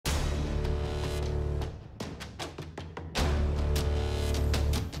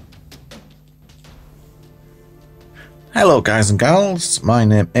Hello guys and gals, my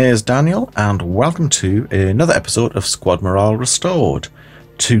name is Daniel and welcome to another episode of Squad Morale Restored.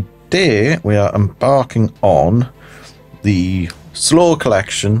 Today we are embarking on the slow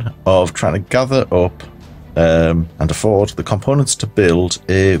collection of trying to gather up and afford the components to build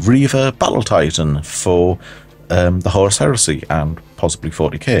a Reaver Battle Titan for the Horus Heresy and possibly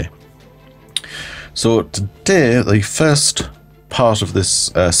 40k. So today the first part of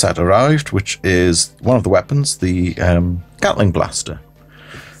this set arrived, which is one of the weapons, the Gatling Blaster.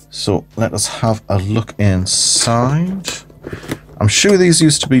 So let us have a look inside. I'm sure these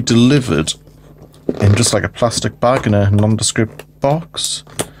used to be delivered in just like a plastic bag in a nondescript box.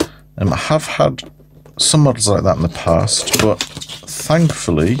 I have had some models like that in the past, but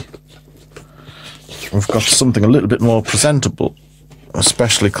thankfully we've got something a little bit more presentable,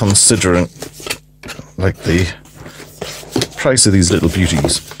 especially considering like the price of these little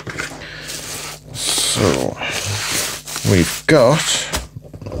beauties. So we've got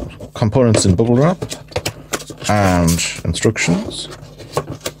components in bubble wrap and instructions,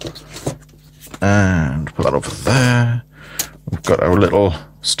 and put that over there. We've got our little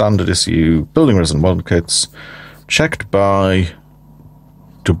standard issue building resin model kits checked by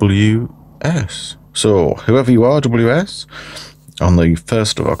WS. So whoever you are, WS, on the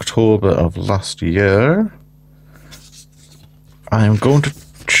 1st of October of last year, I am going to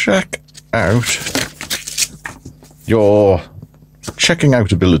check out your checking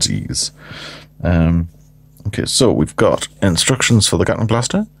out abilities. Okay, so we've got instructions for the Gatling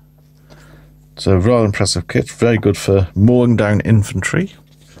Blaster. It's a rather impressive kit, very good for mowing down infantry.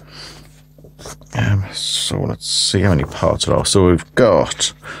 So let's see how many parts there are. So we've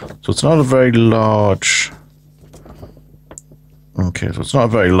got, so it's not a very large, okay, so it's not a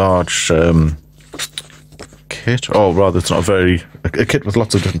very large kit, or rather it's not a kit with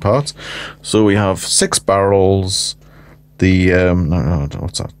lots of different parts. So we have 6 barrels, the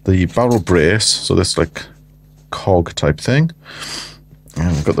what's that, the barrel brace, so this like cog type thing,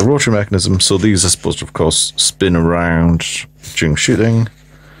 and we've got the rotary mechanism, so these are supposed to of course spin around during shooting.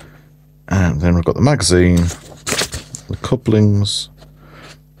 And then we've got the magazine, the couplings,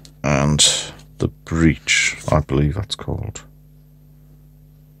 and the breech, I believe that's called.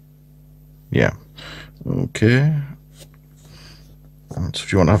 Yeah. Okay, and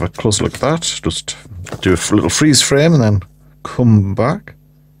if you want to have a closer look at that, just do a little freeze frame and then come back.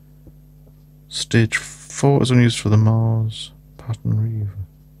 Stage 4 is only used for the Mars pattern Reaver.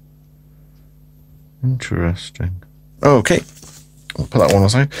 Interesting. Okay, I'll put that one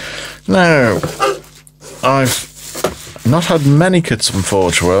aside. Now, I've not had many kits from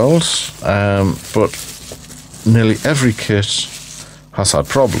Forge World, but nearly every kit has had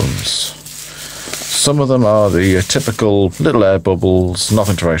problems. Some of them are the typical little air bubbles,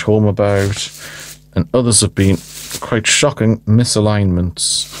 nothing to write home about, and others have been quite shocking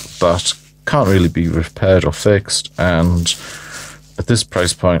misalignments that can't really be repaired or fixed, and at this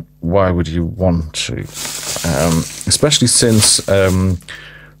price point, why would you want to? Especially since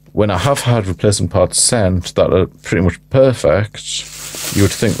when I have had replacement parts sent that are pretty much perfect, you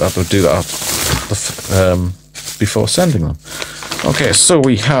would think that they would do that before sending them. Okay, so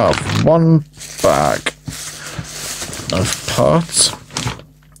we have one bag of parts.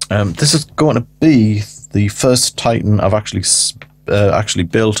 This is going to be the first Titan I've actually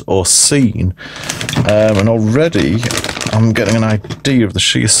built or seen, and already I'm getting an idea of the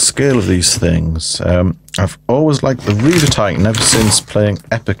sheer scale of these things. I've always liked the Reaver Titan ever since playing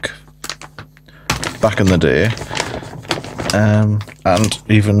Epic back in the day, and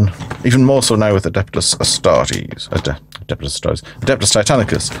even more so now with Adeptus Astartes. Adeptus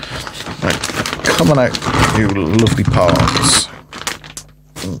Titanicus. Right, come on out, you lovely parts.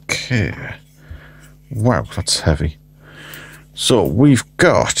 Okay. Wow, that's heavy. So we've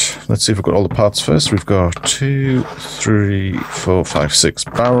got, let's see if we've got all the parts first. We've got 2, 3, 4, 5, 6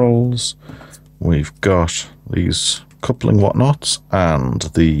 barrels. We've got these coupling whatnots and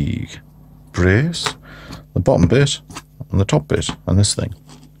the brace, the bottom bit and the top bit and this thing.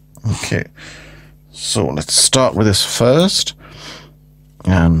 Okay. So let's start with this first,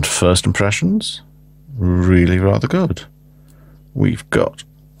 and first impressions, really rather good. We've got,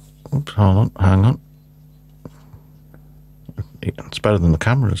 oops, hold on, hang on. It's better than the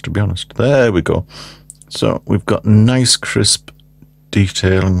cameras, to be honest. There we go. So we've got nice crisp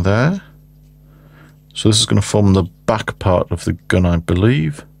detailing there. So this is going to form the back part of the gun, I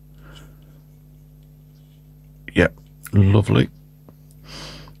believe. Yep, lovely.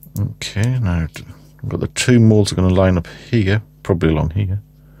 Okay, now we've got the 2 molds are going to line up here, probably along here.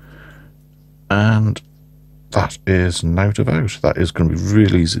 And that is now about. That is going to be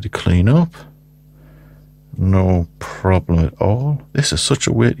really easy to clean up. No problem at all. This is such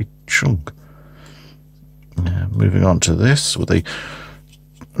a weighty chunk. Moving on to this with a...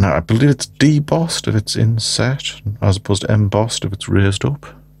 Now, I believe it's debossed if it's inset, as opposed to embossed if it's raised up.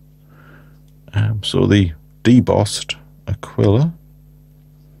 So the debossed Aquila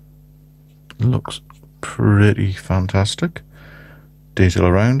looks pretty fantastic. Detail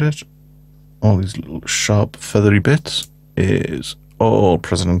around it, all these little sharp feathery bits, is all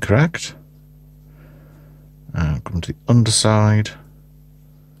present and correct. Come to the underside.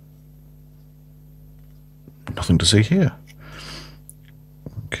 Nothing to see here.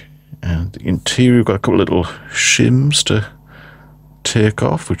 Okay, and the interior, we've got a couple of little shims to take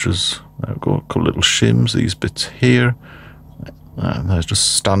off, which is, I've got a couple of little shims, these bits here. And there's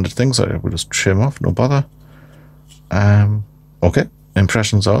just standard things that I will just trim off, no bother. Okay,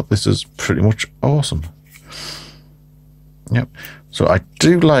 impressions are, this is pretty much awesome. Yep, so I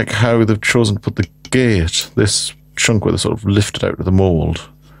do like how they've chosen to put the gate, this chunk where they sort of lifted out of the mould,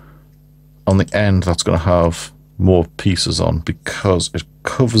 on the end that's going to have more pieces on, because it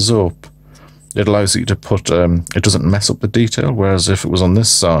covers up, it allows you to put, it doesn't mess up the detail, whereas if it was on this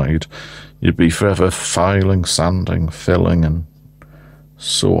side, you'd be forever filing, sanding, filling, and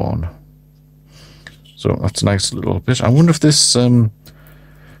so on. So that's a nice little bit. I wonder if this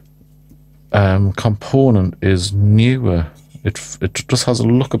component is newer. It just has a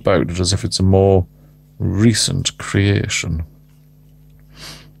look about it as if it's a more recent creation.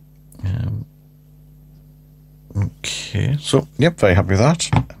 Okay, so yep, very happy with that.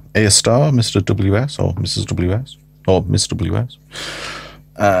 A star, Mr. WS or Mrs. WS or Miss WS.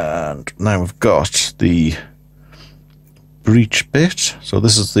 And now we've got the breech bit. So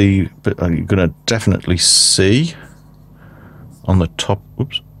this is the bit that you're going to definitely see on the top.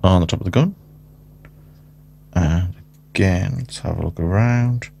 Oops, on the top of the gun. And again, let's have a look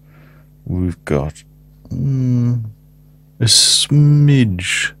around. We've got a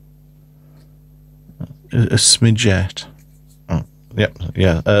smidge. A smidgette. Oh, yep,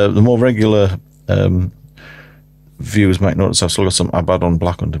 yeah. The more regular viewers might notice I've still got some Abaddon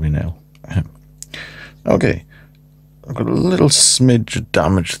black under me now. Okay, I've got a little smidge of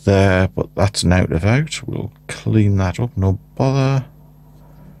damage there, but that's an out of out. We'll clean that up, no bother.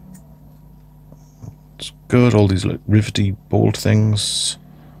 It's good. All these like rivety bolt things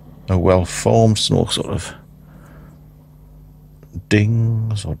are well formed, so no sort of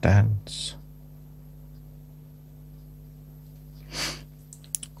dings or dents.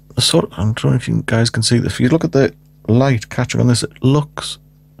 I don't know if you guys can see that. If you look at the light catching on this, it looks...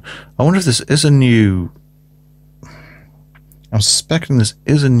 I wonder if this is a new... I'm suspecting this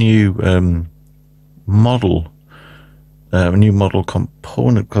is a new model. A new model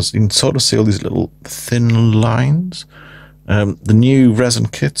component, because you can sort of see all these little thin lines. The new resin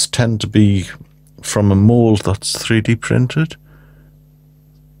kits tend to be from a mold that's 3D printed.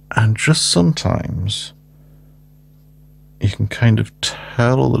 And just sometimes... you can kind of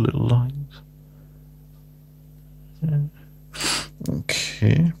tell all the little lines. Yeah.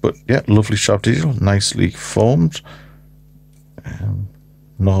 Okay, but yeah, lovely sharp detail, nicely formed.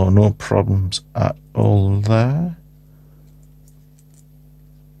 No problems at all there.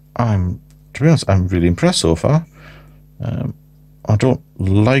 To be honest, I'm really impressed so far. I don't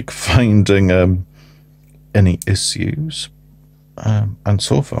like finding any issues, and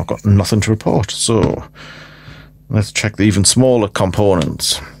so far I've got nothing to report. So. Let's check the even smaller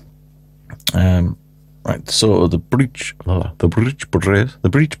components. Right, so the breech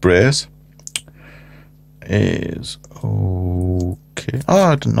brace is okay. Oh,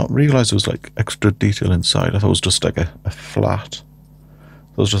 I did not realize there was like extra detail inside. I thought it was just like a flat.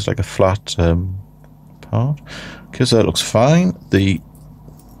 It was just like a flat part. Okay, so that looks fine. The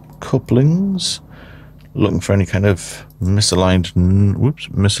couplings, looking for any kind of misaligned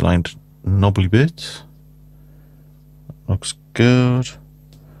knobbly bits. Looks good.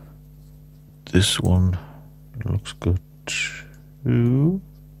 This one looks good too.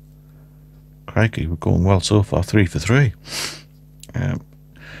 Crikey, we're going well so far. 3 for 3.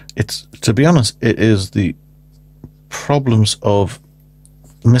 It's, to be honest, it is the problems of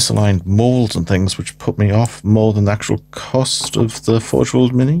misaligned molds and things which put me off more than the actual cost of the Forge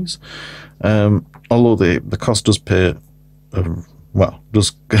World minis. Although the cost does pay,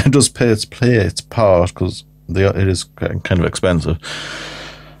 does play its part, because it is kind of expensive.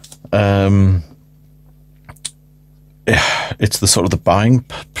 It's the sort of the buying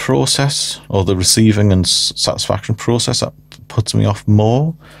process or the receiving and satisfaction process that puts me off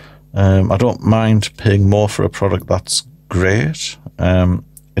more. I don't mind paying more for a product that's great.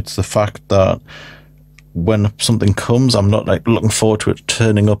 It's the fact that when something comes, I'm not like looking forward to it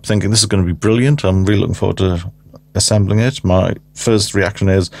turning up thinking this is going to be brilliant. I'm really looking forward to assembling it. My first reaction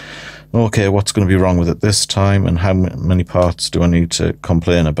is, okay, what's going to be wrong with it this time, and how many parts do I need to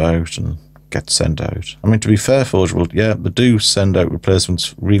complain about and get sent out? I mean, to be fair, Forgeable, yeah, they do send out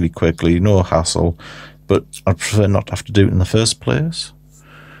replacements really quickly, no hassle, but I'd prefer not to have to do it in the first place.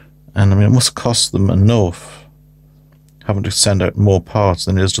 And I mean, it must cost them enough having to send out more parts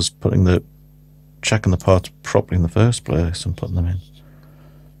than it is just checking the parts properly in the first place and putting them in.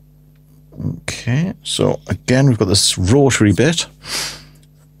 Okay, so again, we've got this rotary bit.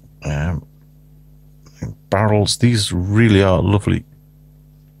 Barrels, these really are lovely.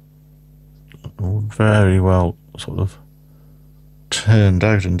 Very well sort of turned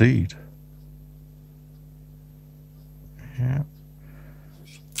out indeed. Yeah.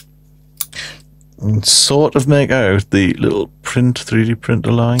 And sort of make out the little 3D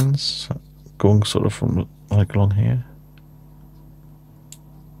printer lines going sort of from like along here.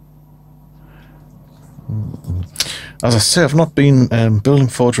 As I say, I've not been building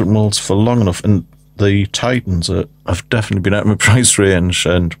portrait molds for long enough, and the Titans have definitely been out of my price range,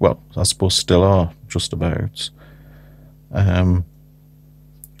 and well, I suppose still are just about.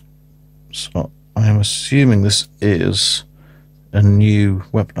 So I am assuming this is a new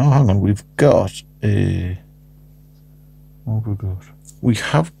weapon. Oh, hang on, we've got a. What have we got? We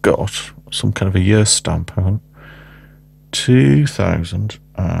have got some kind of a year stamp. Hang on,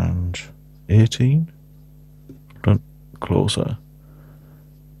 2018. Closer.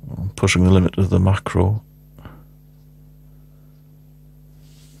 I'm pushing the limit of the macro.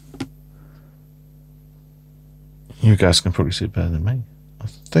 You guys can probably see it better than me. I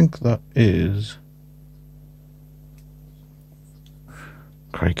think that is...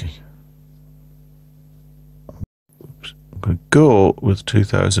 Crikey. Oops. I'm going to go with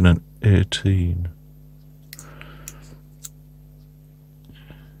 2018.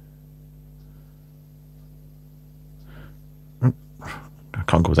 I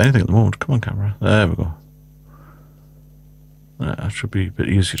can't go with anything at the moment. Come on, camera. There we go. That should be a bit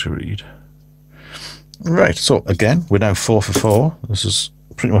easier to read. Right, so again, we're now 4 for 4. This is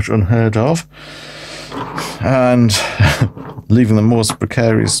pretty much unheard of. And leaving the most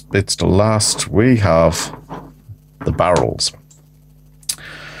precarious bits to last, we have the barrels.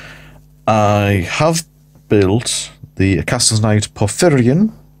 I have built the Acastus Knight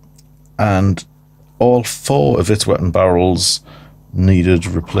Porphyrion, and all 4 of its weapon barrels needed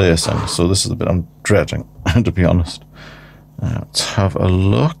replacing. So this is the bit I'm dreading, to be honest. Let's have a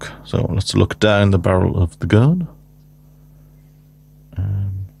look. So let's look down the barrel of the gun.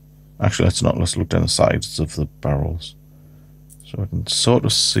 Actually, let's not. Let's look down the sides of the barrels. So I can sort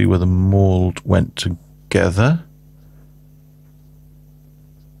of see where the mold went together.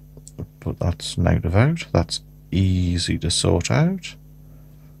 But that's negative out. That's easy to sort out.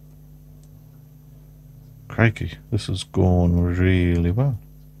 Crikey, this is going really well.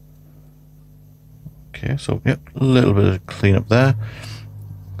 Okay, so yep, a little bit of cleanup there.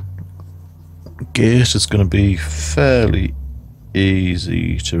 Gate is going to be fairly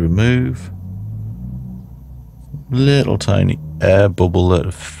easy to remove. Little tiny air bubble there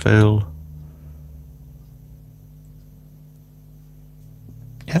to fill.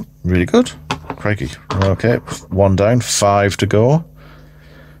 Yep, really good. Crikey. Okay, 1 down, 5 to go.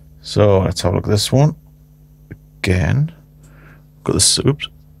 So let's have a look at this one. Again, got this. Oops.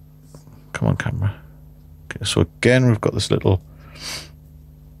 Come on, camera. Okay, so again, we've got this little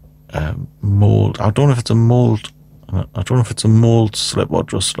mold. I don't know if it's a mold. I don't know if it's a mold slip or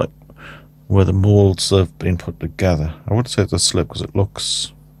just like where the molds have been put together. I would say it's a slip because it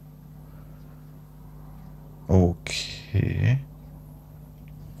looks okay.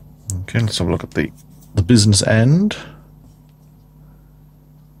 Okay, let's have a look at the business end.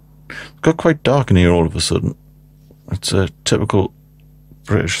 It got quite dark in here all of a sudden. It's a typical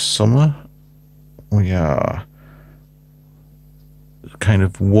British summer. We are kind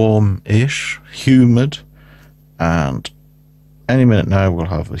of warm-ish, humid, and any minute now we'll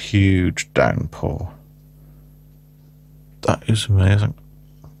have a huge downpour. That is amazing.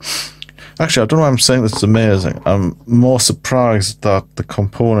 Actually, I don't know why I'm saying this is amazing. I'm more surprised that the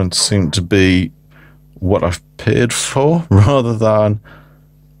components seem to be what I've paid for rather than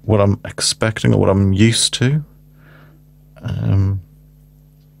what I'm expecting or what I'm used to.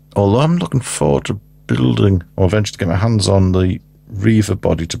 Although I'm looking forward to building, or eventually get my hands on the Reaver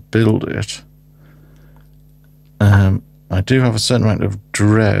body to build it. I do have a certain amount of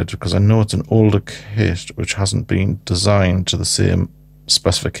dread because I know it's an older kit which hasn't been designed to the same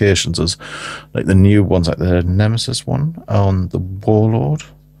specifications as like the new ones, like the Nemesis one on the Warlord.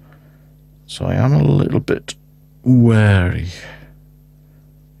 So I am a little bit wary.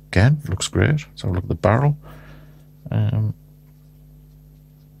 Again, looks great. Let's have a look at the barrel.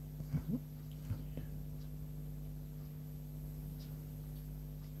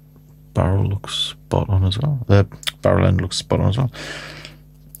 Barrel looks spot on as well. The barrel end looks spot on as well.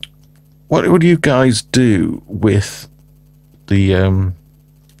 What would you guys do with the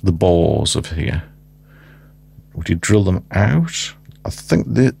bores of here? Would you drill them out? I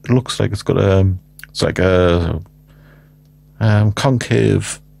think it looks like it's got it's like a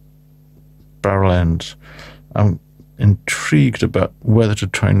concave barrel end. I'm intrigued about whether to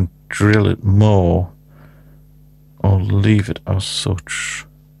try and drill it more or leave it as such.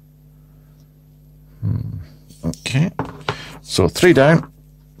 Okay, so 3 down,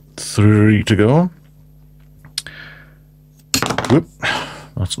 3 to go. Whoop,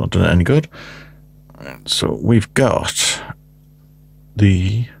 that's not done any good. So we've got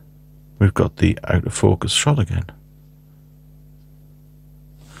the out of focus shot again.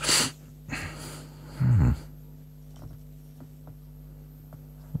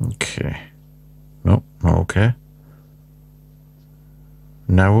 Okay. No, not okay.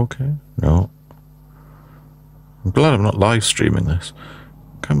 Now okay? No. I'm glad I'm not live streaming this.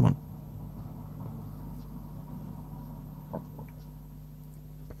 Come on.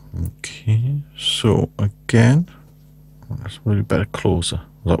 Okay, so again, that's really better closer.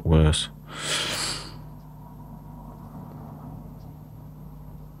 A lot worse.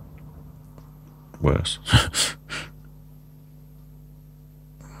 Worse.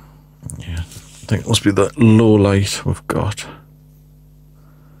 Yeah, I think it must be the low light we've got.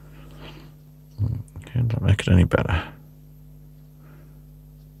 Okay, don't make it any better.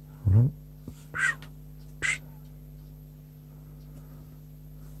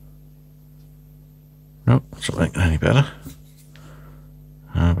 Nope, doesn't make it any better.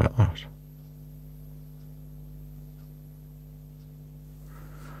 How about that?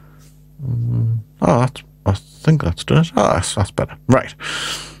 Oh, I think that's done it. Oh, that's better. Right.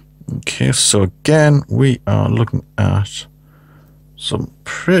 Okay, so again, we are looking at some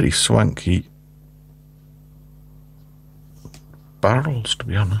pretty swanky barrels, to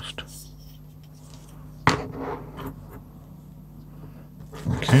be honest.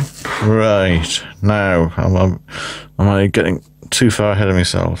 Okay, right. Now, am I getting too far ahead of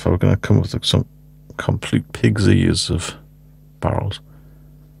myself? Are we going to come up with some complete pig's ears of barrels?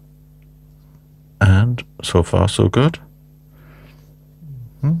 And so far, so good.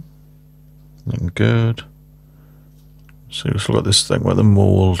 Looking good. So let's look at this thing where the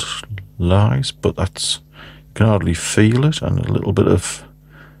mold lies, but that's, you can hardly feel it, and a little bit of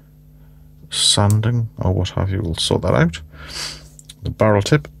sanding or what have you will sort that out. The barrel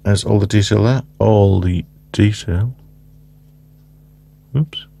tip is all the detail there. All the detail.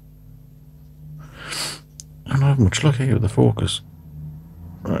 Oops. I don't have much luck here with the focus.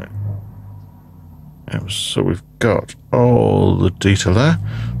 Right. So we've got all the detail there.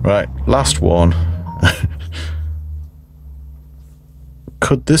 Right, last one.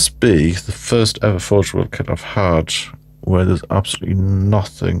 Could this be the first ever Forge World kit I've had where there's absolutely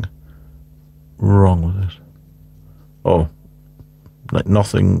nothing wrong with it? Oh, like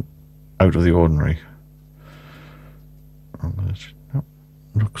nothing out of the ordinary. Wrong with it. No,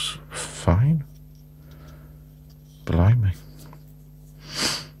 looks fine. Blimey.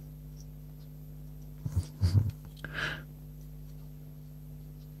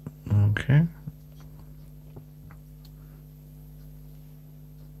 Okay.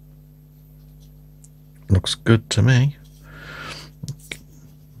 Looks good to me.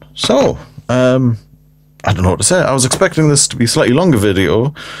 So, I don't know what to say. I was expecting this to be a slightly longer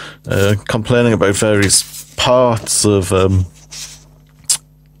video, complaining about various parts of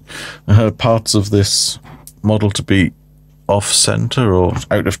this model to be off-center or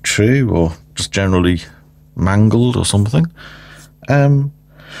out of true or just generally mangled or something.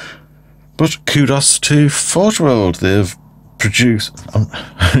 But kudos to Forge World. They've produced...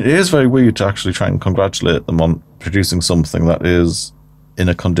 it is very weird to actually try and congratulate them on producing something that is in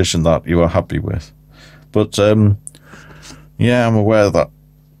a condition that you are happy with. But, yeah, I'm aware that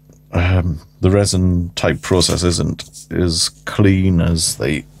the resin type process isn't as clean as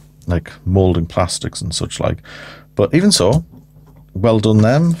they like moulding plastics and such like. But even so, well done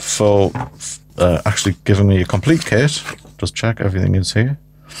them for actually giving me a complete kit. Just check everything is here.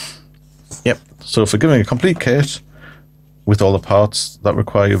 Yep, so for giving a complete kit with all the parts that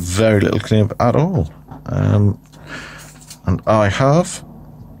require very little cleanup at all. And I have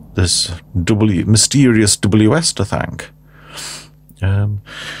this mysterious WS to thank.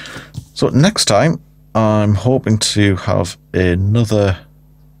 So next time I'm hoping to have another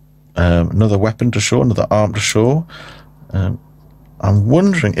another weapon to show, another arm to show. I'm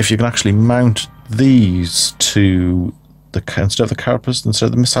wondering if you can actually mount these to the, instead of the carapace, instead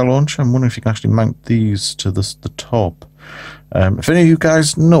of the missile launcher, I'm wondering if you can actually mount these to the top. If any of you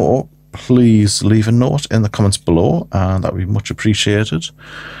guys know, please leave a note in the comments below, and that would be much appreciated.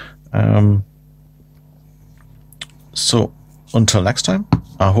 So until next time,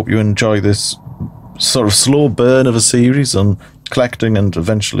 I hope you enjoy this sort of slow burn of a series on collecting and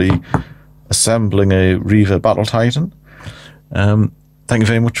eventually assembling a Reaver Battle Titan. Thank you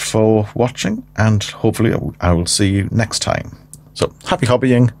very much for watching, and hopefully I will see you next time. So happy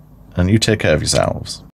hobbying, and you take care of yourselves.